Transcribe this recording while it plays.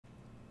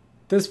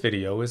This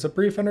video is a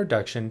brief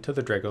introduction to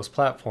the Dragos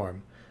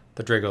platform.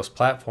 The Dragos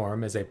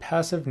platform is a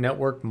passive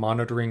network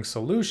monitoring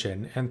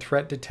solution and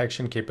threat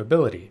detection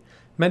capability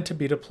meant to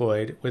be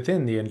deployed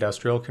within the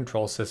industrial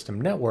control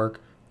system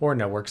network or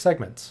network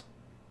segments.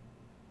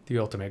 The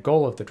ultimate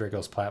goal of the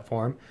Dragos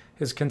platform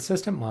is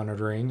consistent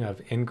monitoring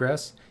of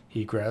ingress,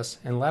 egress,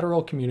 and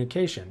lateral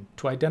communication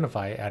to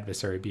identify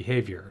adversary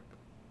behavior.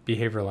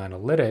 Behavioral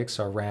analytics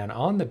are ran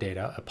on the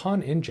data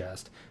upon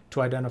ingest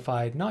to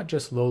identify not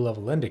just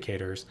low-level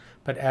indicators,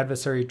 but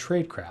adversary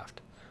tradecraft.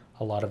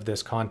 A lot of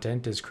this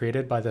content is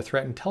created by the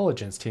threat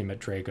intelligence team at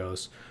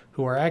Dragos,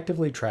 who are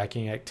actively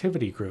tracking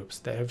activity groups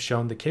that have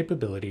shown the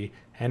capability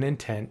and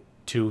intent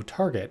to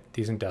target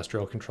these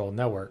industrial control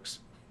networks.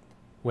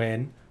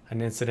 When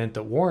an incident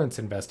that warrants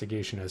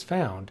investigation is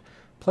found,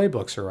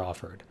 playbooks are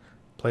offered.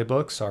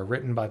 Playbooks are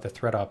written by the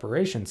Threat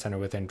Operations Center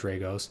within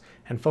Dragos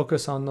and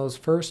focus on those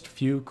first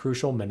few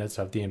crucial minutes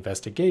of the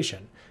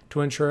investigation to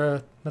ensure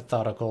a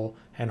methodical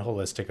and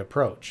holistic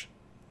approach.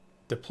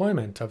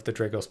 Deployment of the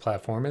Dragos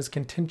platform is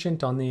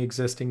contingent on the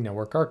existing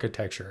network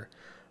architecture.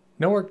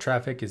 Network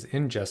traffic is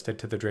ingested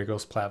to the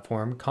Dragos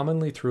platform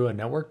commonly through a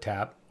network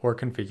tap or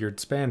configured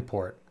span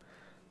port.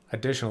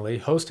 Additionally,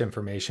 host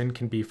information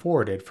can be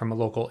forwarded from a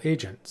local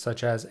agent,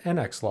 such as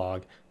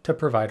nxlog, to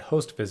provide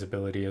host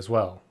visibility as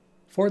well.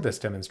 For this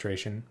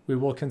demonstration, we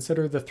will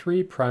consider the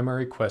three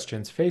primary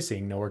questions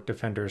facing network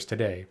defenders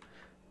today,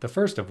 the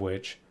first of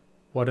which,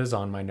 what is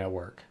on my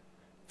network?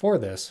 For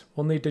this,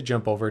 we'll need to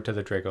jump over to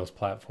the Dragos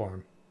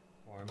platform.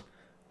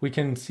 We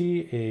can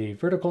see a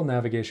vertical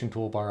navigation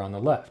toolbar on the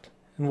left,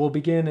 and we'll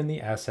begin in the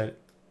Asset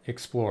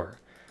Explorer.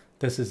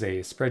 This is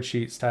a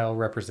spreadsheet-style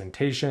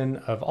representation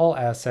of all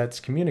assets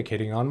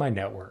communicating on my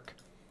network.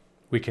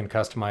 We can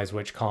customize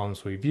which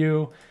columns we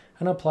view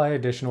and apply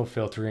additional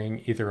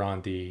filtering either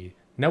on the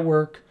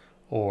network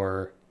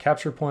or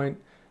capture point,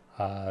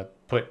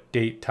 put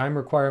date time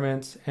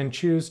requirements, and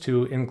choose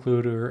to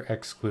include or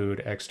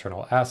exclude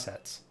external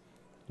assets.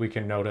 We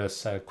can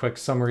notice a quick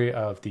summary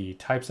of the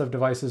types of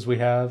devices we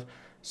have,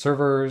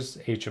 servers,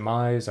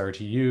 HMIs,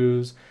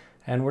 RTUs,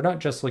 and we're not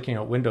just looking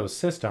at Windows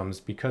systems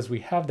because we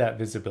have that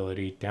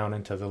visibility down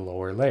into the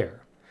lower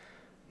layer.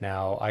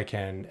 Now I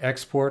can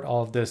export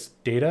all of this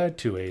data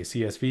to a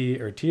CSV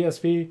or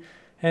TSV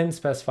and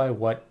specify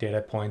what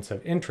data points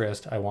of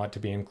interest I want to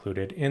be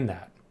included in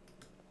that.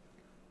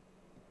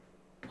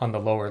 On the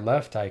lower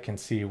left, I can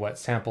see what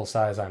sample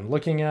size I'm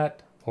looking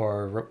at,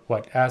 or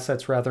what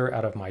assets rather,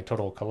 out of my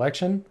total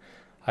collection.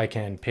 I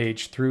can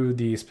page through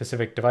the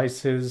specific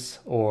devices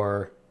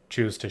or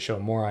choose to show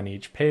more on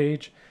each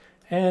page.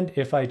 And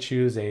if I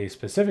choose a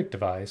specific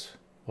device,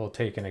 we'll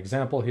take an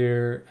example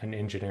here, an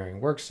engineering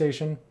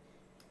workstation,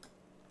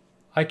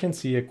 I can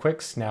see a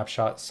quick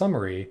snapshot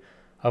summary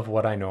of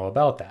what I know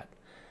about that.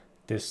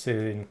 This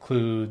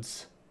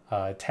includes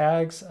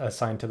tags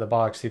assigned to the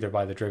box either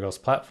by the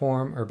Dragos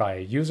platform or by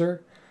a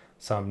user,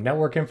 some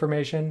network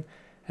information,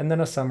 and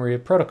then a summary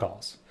of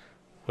protocols.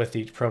 With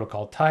each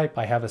protocol type,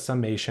 I have a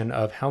summation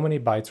of how many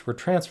bytes were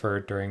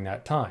transferred during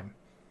that time.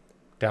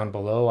 Down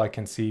below, I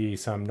can see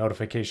some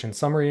notification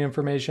summary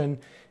information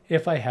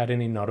if I had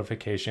any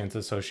notifications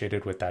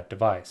associated with that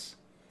device.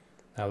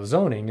 Now,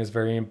 zoning is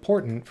very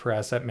important for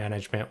asset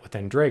management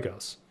within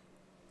Dragos.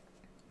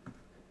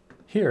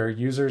 Here,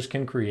 users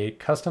can create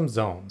custom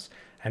zones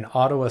and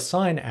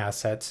auto-assign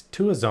assets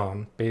to a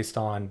zone based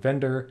on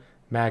vendor,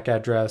 MAC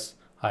address,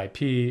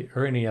 IP,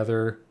 or any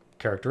other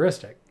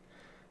characteristic.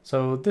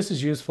 So this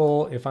is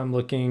useful if I'm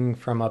looking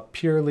from a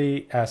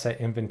purely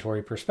asset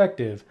inventory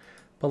perspective,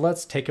 but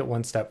let's take it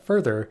one step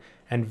further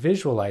and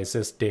visualize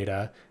this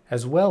data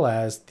as well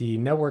as the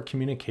network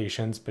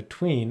communications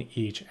between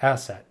each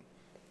asset.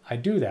 I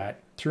do that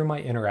through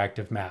my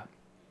interactive map.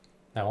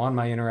 Now on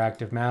my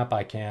interactive map,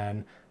 I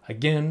can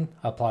again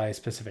apply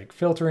specific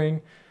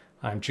filtering.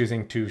 I'm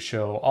choosing to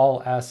show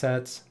all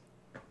assets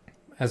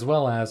as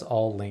well as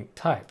all link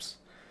types.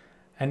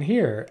 And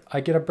here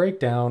I get a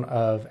breakdown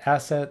of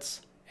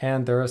assets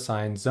and their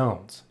assigned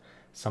zones.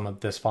 Some of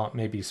this font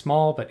may be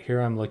small, but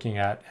here I'm looking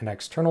at an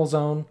external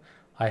zone.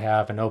 I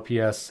have an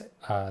OPS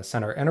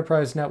Center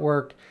Enterprise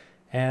Network,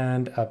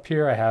 and up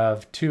here I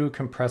have two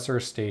compressor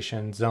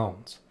station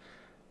zones.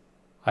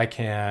 I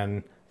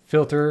can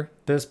filter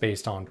this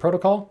based on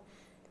protocol.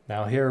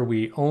 Now here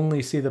we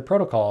only see the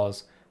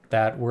protocols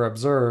that were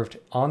observed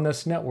on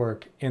this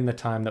network in the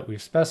time that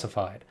we've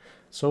specified.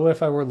 So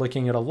if I were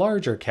looking at a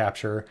larger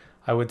capture,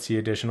 I would see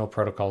additional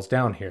protocols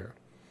down here.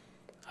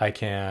 I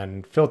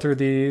can filter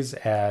these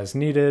as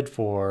needed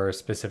for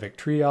specific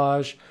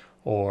triage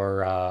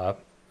or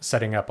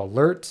setting up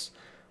alerts,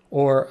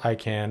 or I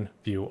can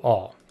view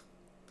all.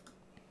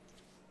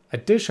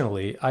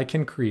 Additionally, I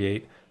can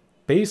create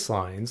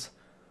baselines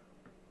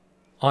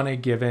on a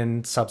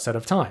given subset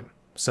of time.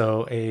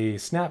 So a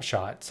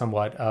snapshot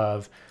somewhat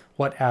of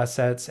what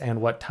assets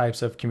and what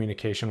types of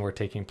communication were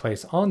taking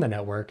place on the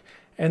network,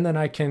 and then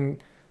I can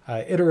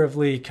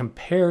iteratively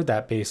compare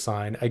that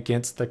baseline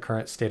against the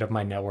current state of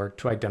my network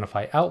to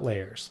identify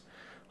outliers.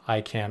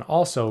 I can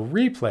also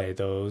replay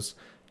those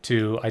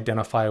to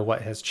identify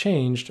what has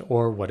changed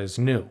or what is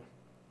new.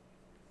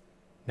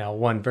 Now,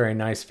 one very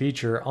nice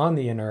feature on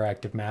the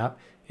interactive map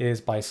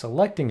is by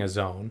selecting a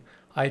zone,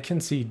 I can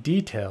see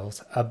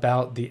details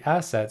about the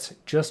assets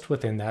just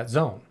within that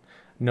zone.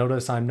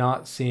 Notice I'm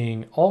not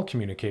seeing all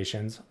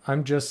communications,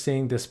 I'm just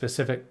seeing the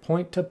specific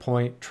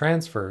point-to-point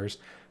transfers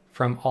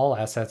from all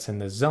assets in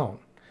this zone.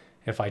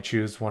 If I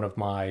choose one of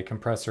my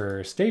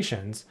compressor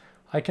stations,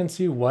 I can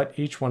see what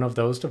each one of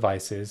those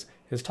devices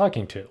is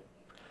talking to.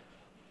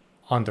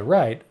 On the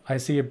right, I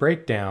see a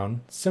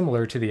breakdown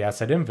similar to the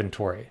asset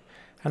inventory,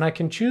 and I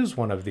can choose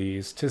one of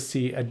these to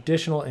see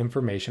additional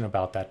information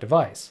about that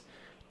device,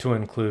 to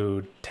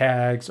include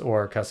tags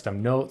or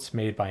custom notes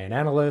made by an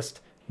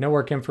analyst,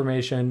 network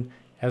information,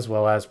 as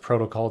well as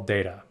protocol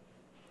data.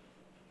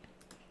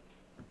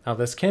 Now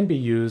this can be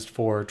used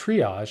for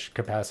triage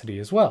capacity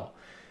as well.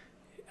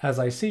 As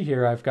I see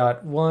here, I've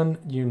got one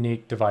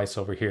unique device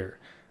over here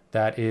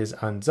that is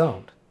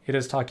unzoned. It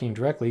is talking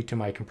directly to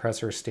my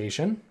compressor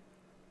station,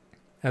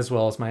 as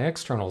well as my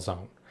external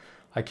zone.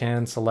 I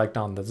can select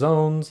on the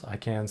zones, I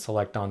can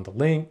select on the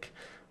link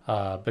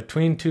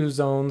between two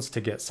zones to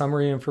get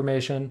summary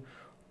information,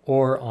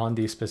 or on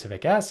the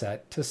specific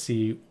asset to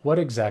see what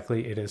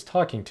exactly it is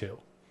talking to.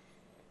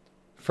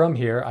 From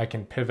here, I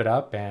can pivot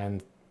up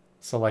and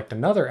select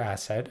another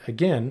asset,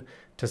 again,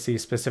 to see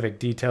specific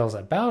details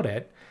about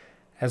it,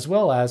 as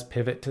well as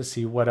pivot to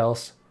see what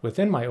else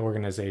within my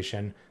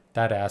organization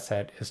that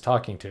asset is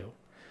talking to.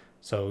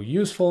 So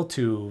useful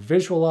to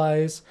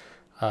visualize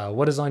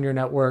what is on your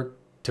network,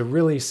 to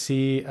really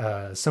see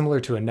similar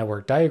to a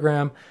network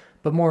diagram,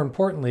 but more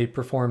importantly,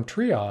 perform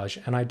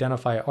triage and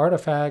identify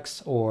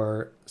artifacts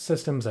or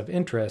systems of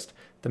interest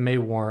that may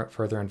warrant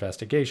further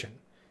investigation.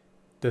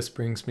 This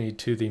brings me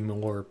to the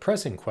more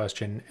pressing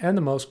question and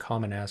the most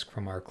common ask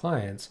from our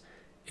clients: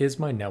 is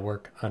my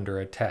network under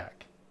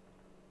attack?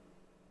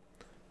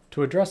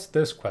 To address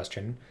this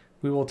question,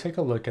 we will take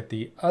a look at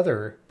the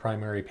other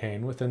primary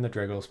pane within the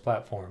Dragos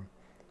platform.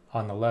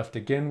 On the left,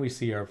 again, we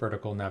see our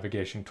vertical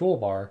navigation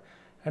toolbar,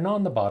 and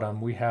on the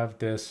bottom, we have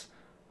this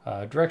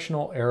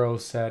directional arrow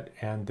set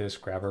and this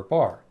grabber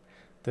bar.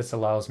 This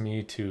allows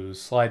me to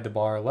slide the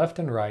bar left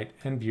and right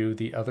and view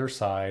the other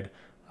side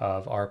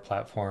of our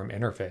platform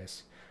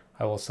interface.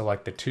 I will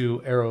select the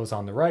two arrows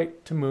on the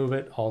right to move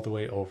it all the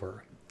way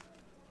over.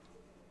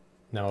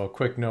 Now, a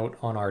quick note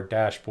on our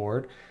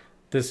dashboard.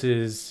 This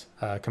is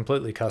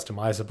completely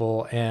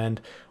customizable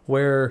and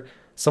where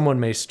someone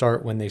may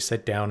start when they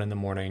sit down in the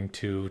morning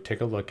to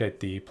take a look at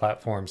the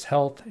platform's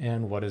health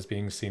and what is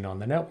being seen on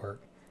the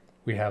network.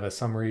 We have a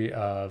summary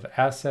of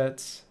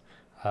assets,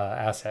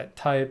 asset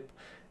type,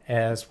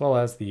 as well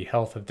as the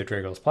health of the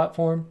Dragos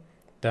platform.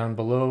 Down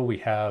below, we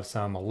have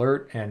some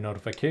alert and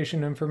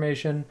notification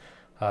information,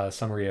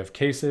 summary of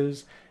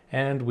cases,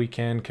 and we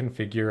can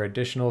configure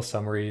additional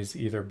summaries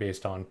either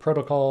based on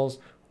protocols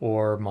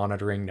or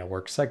monitoring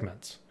network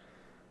segments.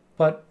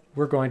 But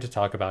we're going to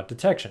talk about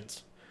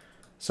detections.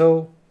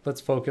 So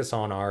let's focus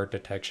on our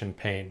detection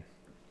pane.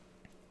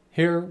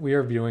 Here we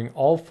are viewing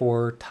all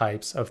four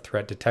types of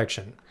threat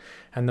detection.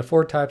 And the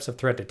four types of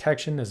threat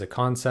detection is a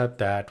concept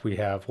that we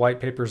have white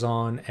papers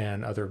on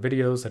and other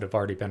videos that have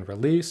already been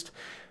released.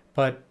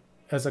 But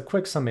as a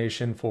quick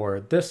summation for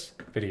this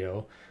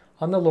video,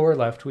 on the lower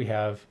left we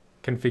have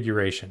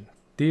configuration.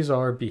 These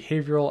are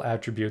behavioral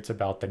attributes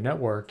about the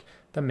network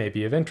that may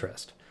be of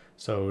interest.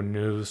 So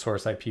new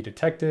source IP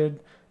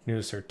detected,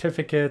 new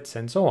certificates,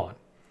 and so on.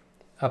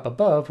 Up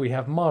above we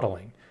have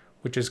modeling,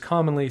 which is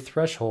commonly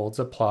thresholds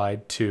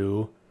applied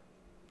to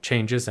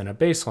changes in a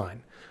baseline.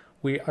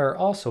 We are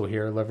also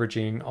here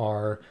leveraging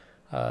our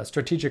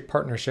strategic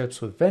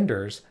partnerships with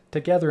vendors to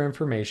gather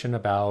information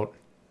about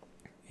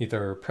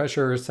either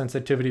pressure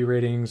sensitivity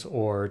ratings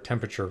or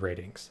temperature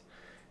ratings.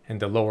 In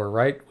the lower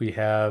right, we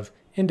have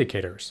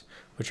indicators,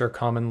 which are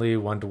commonly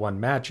one-to-one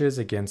matches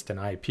against an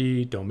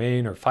IP,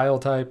 domain, or file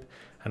type,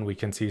 and we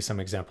can see some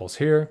examples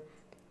here.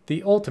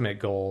 The ultimate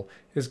goal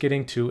is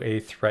getting to a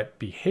threat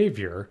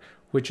behavior,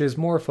 which is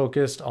more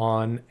focused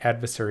on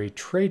adversary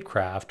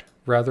tradecraft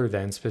rather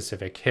than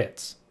specific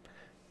hits.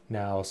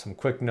 Now, some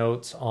quick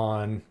notes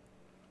on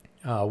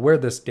where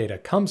this data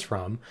comes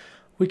from.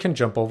 We can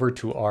jump over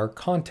to our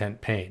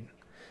content pane,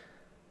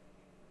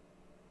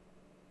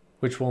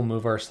 which will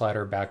move our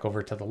slider back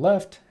over to the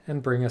left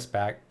and bring us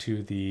back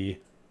to the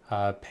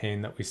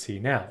pane that we see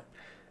now.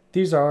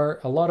 These are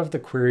a lot of the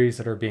queries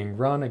that are being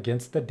run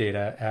against the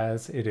data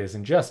as it is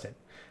ingested.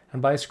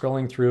 And by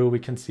scrolling through, we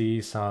can see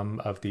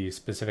some of the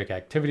specific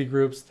activity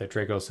groups that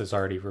Dragos has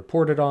already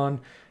reported on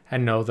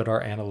and know that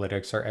our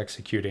analytics are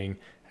executing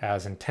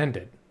as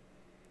intended.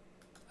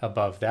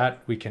 Above that,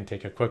 we can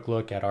take a quick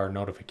look at our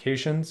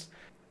notifications.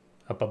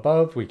 Up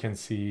above, we can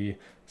see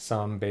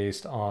some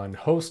based on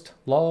host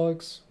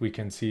logs. We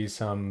can see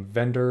some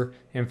vendor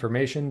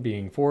information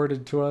being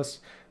forwarded to us,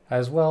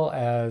 as well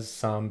as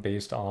some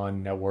based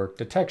on network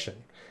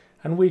detection.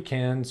 And we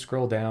can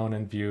scroll down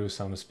and view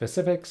some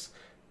specifics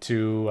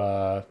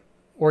to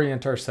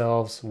orient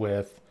ourselves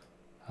with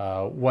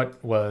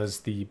what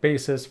was the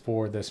basis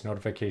for this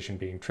notification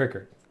being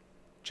triggered.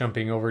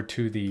 Jumping over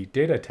to the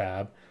Data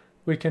tab,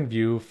 we can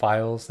view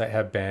files that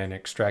have been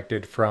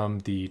extracted from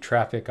the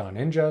traffic on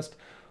ingest,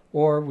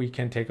 or we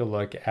can take a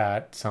look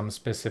at some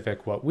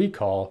specific what we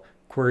call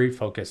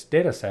query-focused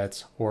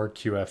datasets, or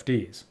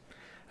QFDs.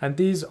 And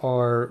these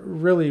are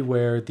really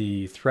where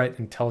the threat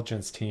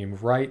intelligence team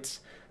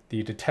writes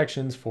the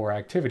detections for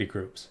activity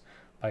groups.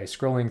 By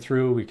scrolling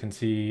through, we can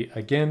see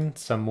again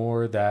some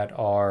more that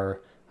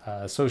are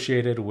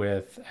associated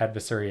with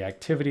adversary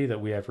activity that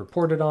we have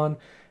reported on,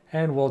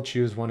 and we'll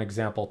choose one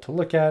example to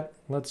look at.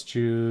 Let's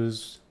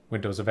choose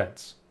Windows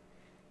Events.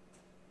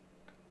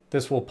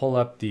 This will pull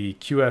up the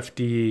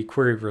QFD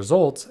query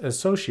results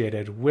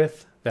associated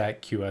with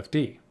that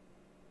QFD.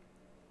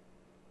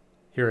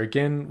 Here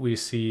again, we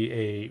see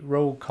a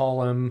row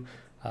column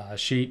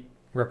sheet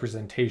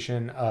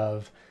representation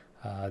of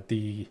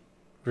the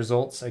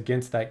results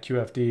against that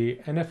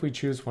QFD. And if we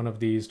choose one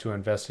of these to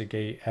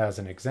investigate as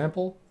an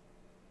example,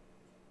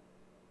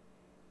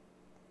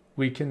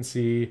 we can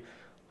see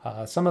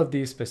some of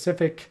these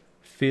specific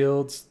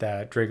fields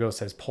that Dragos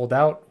has pulled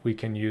out we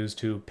can use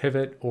to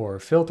pivot or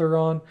filter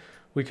on.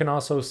 We can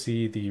also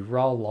see the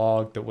raw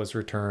log that was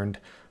returned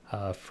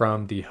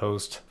from the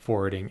host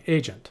forwarding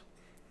agent.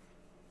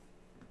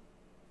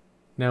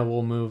 Now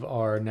we'll move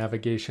our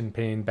navigation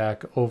pane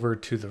back over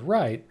to the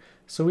right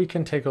so we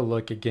can take a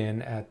look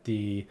again at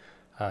the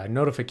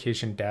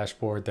notification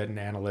dashboard that an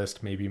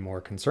analyst may be more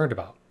concerned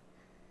about.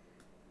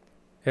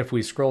 If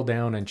we scroll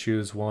down and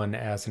choose one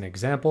as an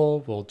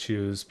example, we'll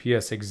choose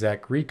PS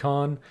Exec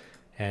Recon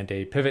and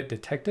a pivot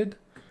detected.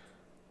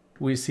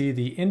 We see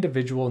the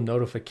individual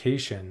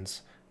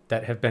notifications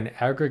that have been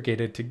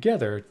aggregated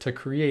together to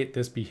create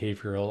this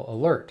behavioral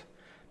alert.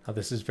 Now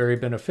this is very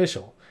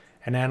beneficial.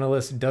 An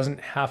analyst doesn't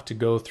have to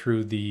go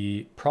through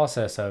the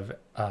process of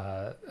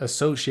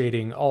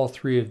associating all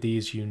three of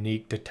these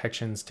unique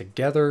detections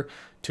together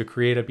to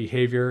create a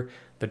behavior.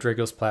 The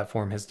Dragos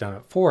platform has done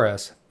it for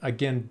us,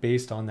 again,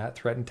 based on that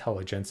threat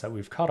intelligence that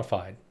we've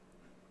codified.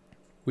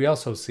 We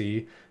also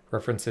see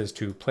references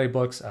to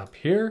playbooks up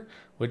here,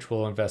 which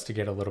we'll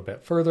investigate a little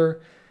bit further.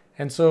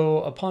 And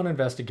so upon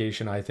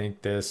investigation, I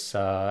think this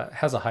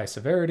has a high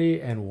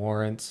severity and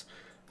warrants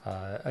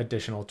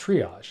additional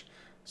triage.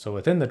 So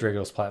within the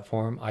Dragos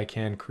platform, I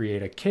can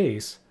create a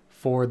case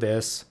for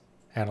this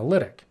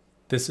analytic.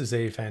 This is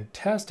a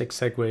fantastic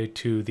segue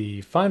to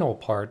the final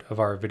part of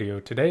our video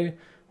today,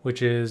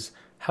 which is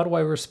how do I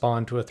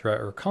respond to a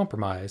threat or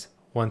compromise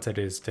once it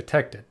is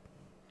detected?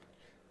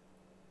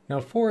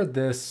 Now for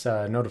this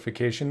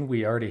notification,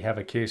 we already have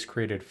a case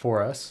created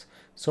for us,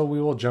 so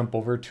we will jump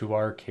over to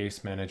our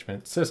case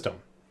management system.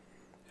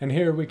 And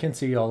here we can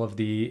see all of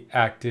the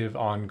active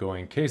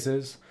ongoing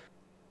cases.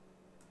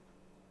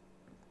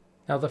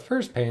 Now the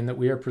first pane that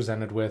we are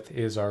presented with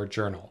is our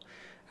journal,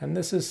 and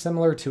this is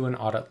similar to an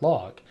audit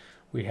log.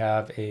 We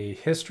have a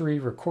history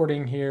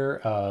recording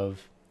here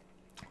of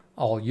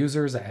all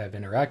users that have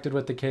interacted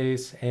with the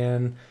case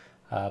and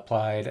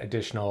applied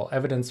additional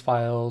evidence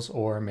files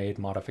or made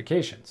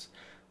modifications.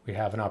 We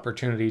have an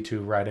opportunity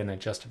to write in a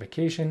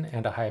justification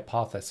and a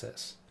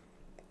hypothesis.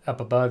 Up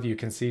above you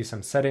can see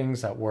some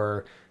settings that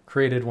were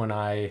created when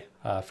I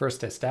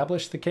first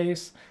established the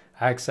case.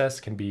 Access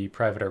can be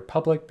private or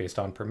public based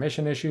on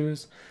permission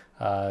issues,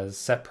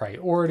 set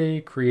priority,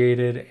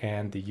 created,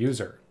 and the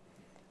user.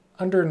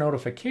 Under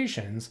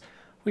notifications,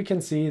 we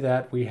can see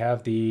that we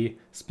have the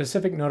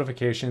specific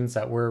notifications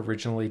that were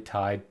originally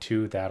tied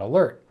to that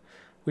alert.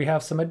 We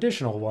have some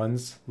additional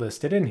ones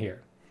listed in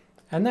here,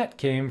 and that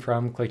came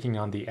from clicking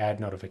on the Add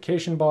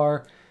Notification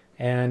bar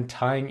and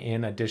tying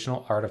in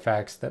additional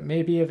artifacts that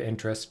may be of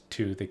interest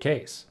to the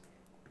case.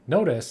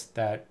 Notice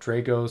that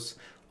Dragos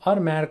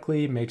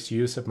automatically makes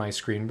use of my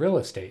screen real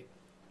estate.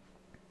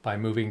 By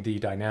moving the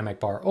dynamic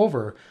bar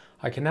over,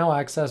 I can now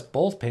access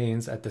both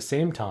panes at the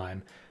same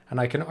time, and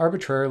I can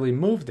arbitrarily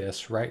move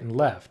this right and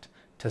left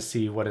to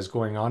see what is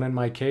going on in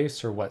my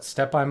case or what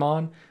step I'm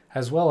on,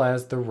 as well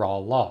as the raw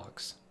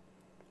logs.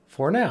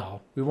 For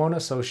now, we won't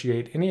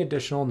associate any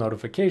additional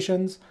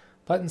notifications,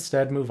 but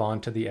instead move on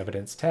to the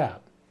Evidence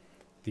tab.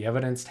 The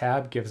Evidence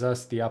tab gives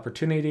us the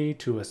opportunity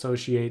to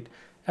associate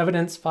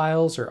evidence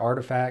files or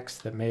artifacts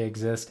that may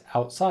exist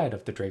outside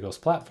of the Dragos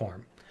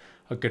platform.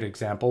 A good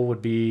example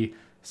would be,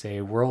 say,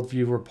 a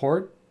WorldView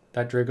report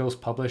that Dragos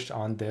published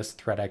on this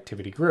threat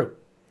activity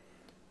group.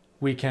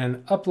 We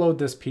can upload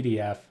this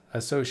PDF,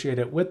 associate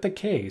it with the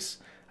case,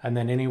 and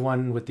then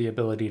anyone with the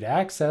ability to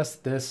access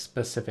this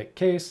specific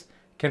case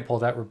can pull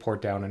that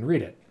report down and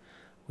read it.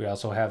 We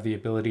also have the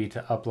ability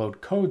to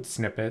upload code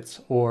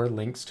snippets or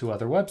links to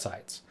other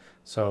websites.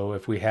 So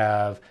if we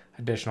have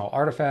additional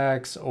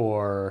artifacts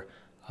or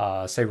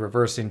say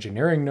reverse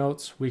engineering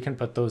notes, we can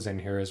put those in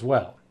here as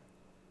well.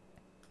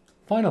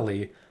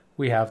 Finally,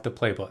 we have the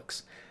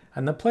playbooks.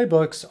 And the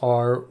playbooks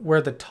are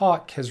where the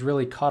TOC has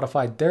really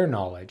codified their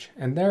knowledge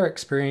and their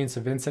experience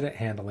of incident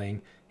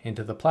handling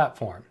into the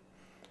platform.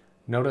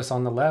 Notice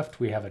on the left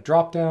we have a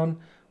drop-down.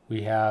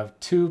 We have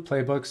 2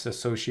 playbooks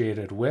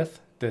associated with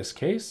this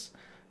case,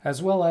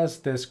 as well as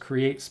this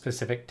create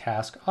specific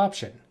task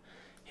option.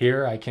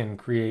 Here I can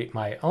create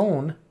my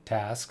own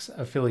tasks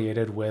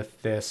affiliated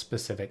with this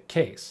specific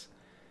case.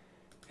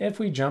 If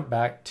we jump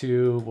back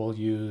to, we'll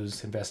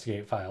use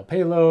investigate file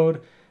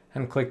payload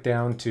and click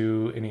down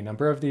to any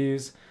number of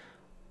these.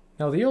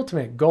 Now, the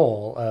ultimate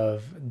goal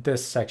of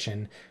this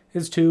section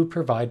is to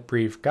provide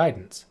brief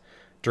guidance.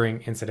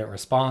 During incident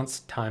response,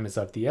 time is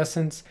of the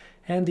essence,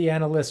 and the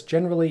analyst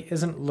generally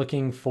isn't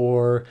looking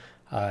for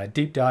a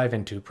deep dive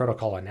into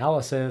protocol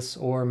analysis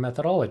or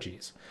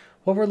methodologies.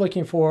 What we're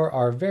looking for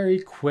are very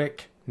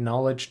quick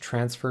knowledge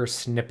transfer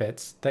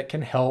snippets that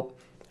can help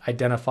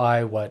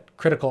identify what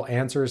critical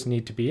answers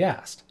need to be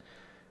asked.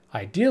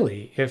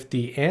 Ideally, if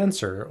the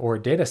answer or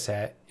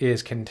dataset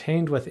is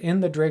contained within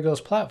the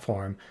Dragos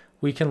platform,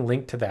 we can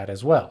link to that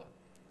as well.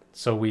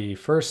 So we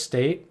first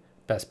state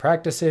best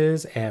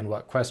practices and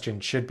what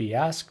questions should be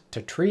asked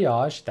to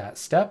triage that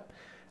step,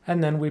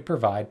 and then we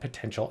provide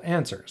potential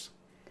answers.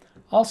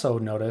 Also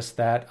notice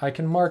that I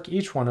can mark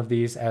each one of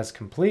these as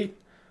complete,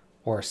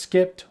 or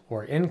skipped,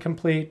 or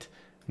incomplete,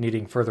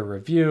 needing further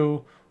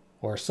review,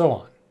 or so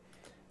on.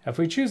 If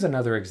we choose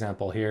another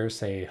example here,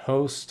 say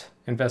host,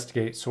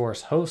 investigate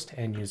source host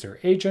and user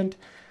agent,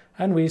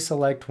 and we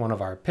select one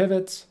of our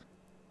pivots,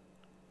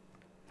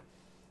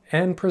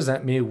 and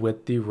present me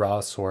with the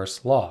raw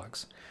source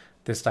logs.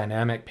 This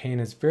dynamic pane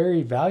is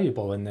very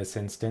valuable in this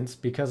instance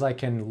because I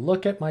can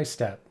look at my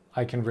step,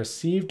 I can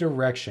receive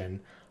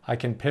direction, I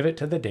can pivot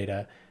to the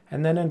data,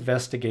 and then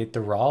investigate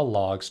the raw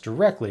logs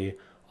directly,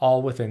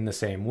 all within the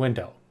same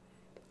window.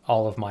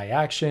 All of my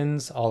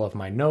actions, all of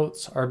my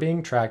notes are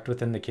being tracked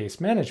within the case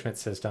management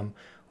system,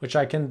 which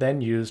I can then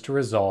use to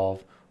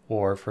resolve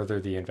or further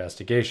the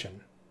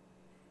investigation.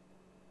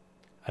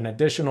 An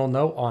additional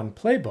note on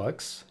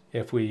playbooks,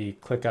 if we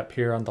click up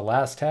here on the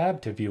last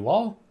tab to view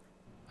all,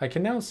 I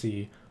can now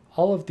see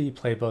all of the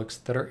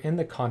playbooks that are in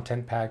the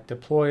content pack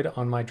deployed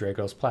on my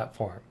Dragos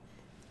platform.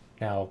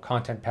 Now,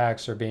 content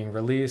packs are being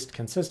released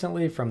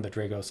consistently from the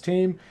Dragos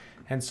team,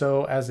 and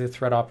so as the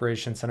Threat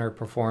Operations Center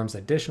performs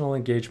additional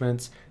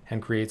engagements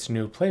and creates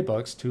new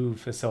playbooks to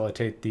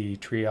facilitate the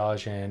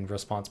triage and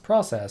response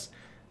process,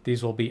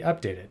 these will be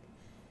updated.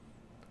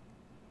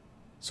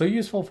 So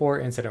useful for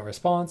incident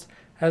response,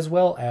 as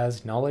well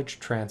as knowledge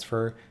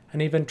transfer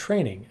and even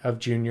training of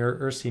junior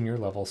or senior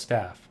level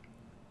staff.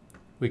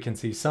 We can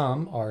see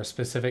some are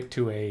specific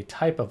to a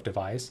type of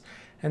device,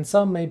 and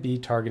some may be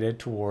targeted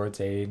towards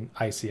an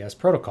ICS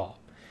protocol.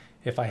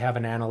 If I have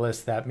an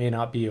analyst that may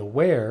not be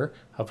aware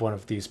of one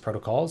of these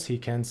protocols, he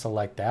can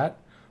select that.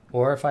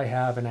 Or if I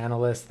have an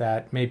analyst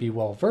that may be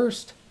well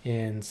versed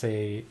in,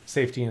 say,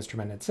 safety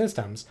instrumented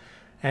systems,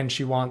 and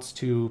she wants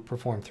to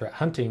perform threat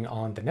hunting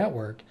on the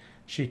network,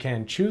 she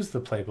can choose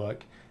the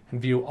playbook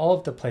and view all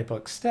of the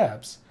playbook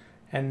steps,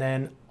 and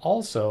then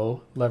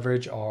also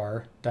leverage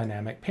our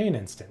dynamic pane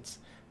instance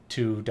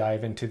to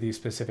dive into the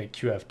specific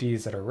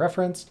QFDs that are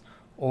referenced,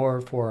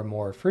 or for a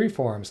more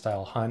freeform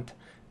style hunt,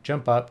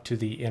 jump up to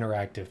the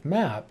interactive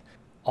map,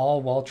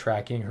 all while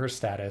tracking her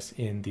status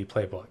in the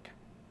playbook.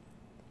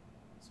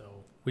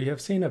 So we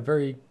have seen a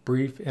very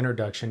brief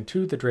introduction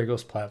to the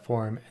Dragos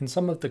platform and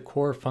some of the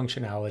core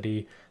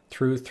functionality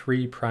through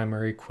 3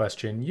 primary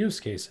question use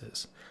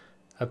cases.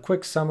 A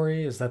quick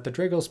summary is that the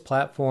Dragos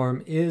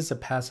platform is a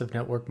passive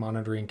network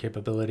monitoring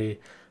capability,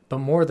 but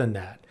more than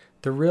that,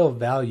 the real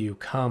value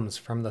comes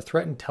from the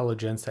threat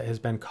intelligence that has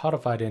been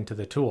codified into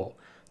the tool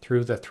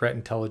through the threat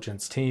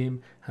intelligence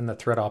team and the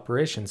Threat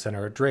Operations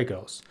Center at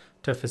Dragos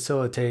to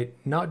facilitate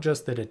not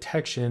just the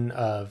detection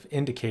of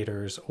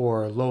indicators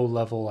or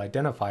low-level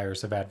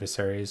identifiers of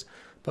adversaries,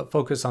 but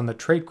focus on the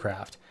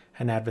tradecraft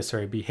and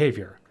adversary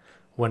behavior.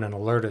 When an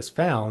alert is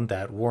found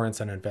that warrants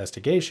an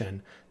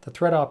investigation, the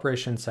Threat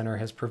Operations Center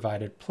has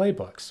provided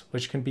playbooks,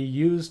 which can be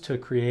used to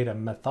create a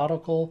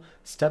methodical,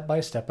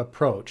 step-by-step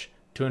approach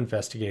to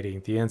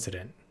investigating the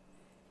incident.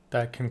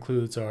 That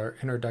concludes our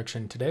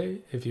introduction today.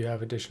 If you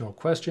have additional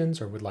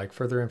questions or would like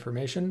further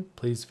information,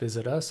 please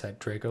visit us at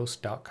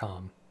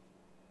dragos.com.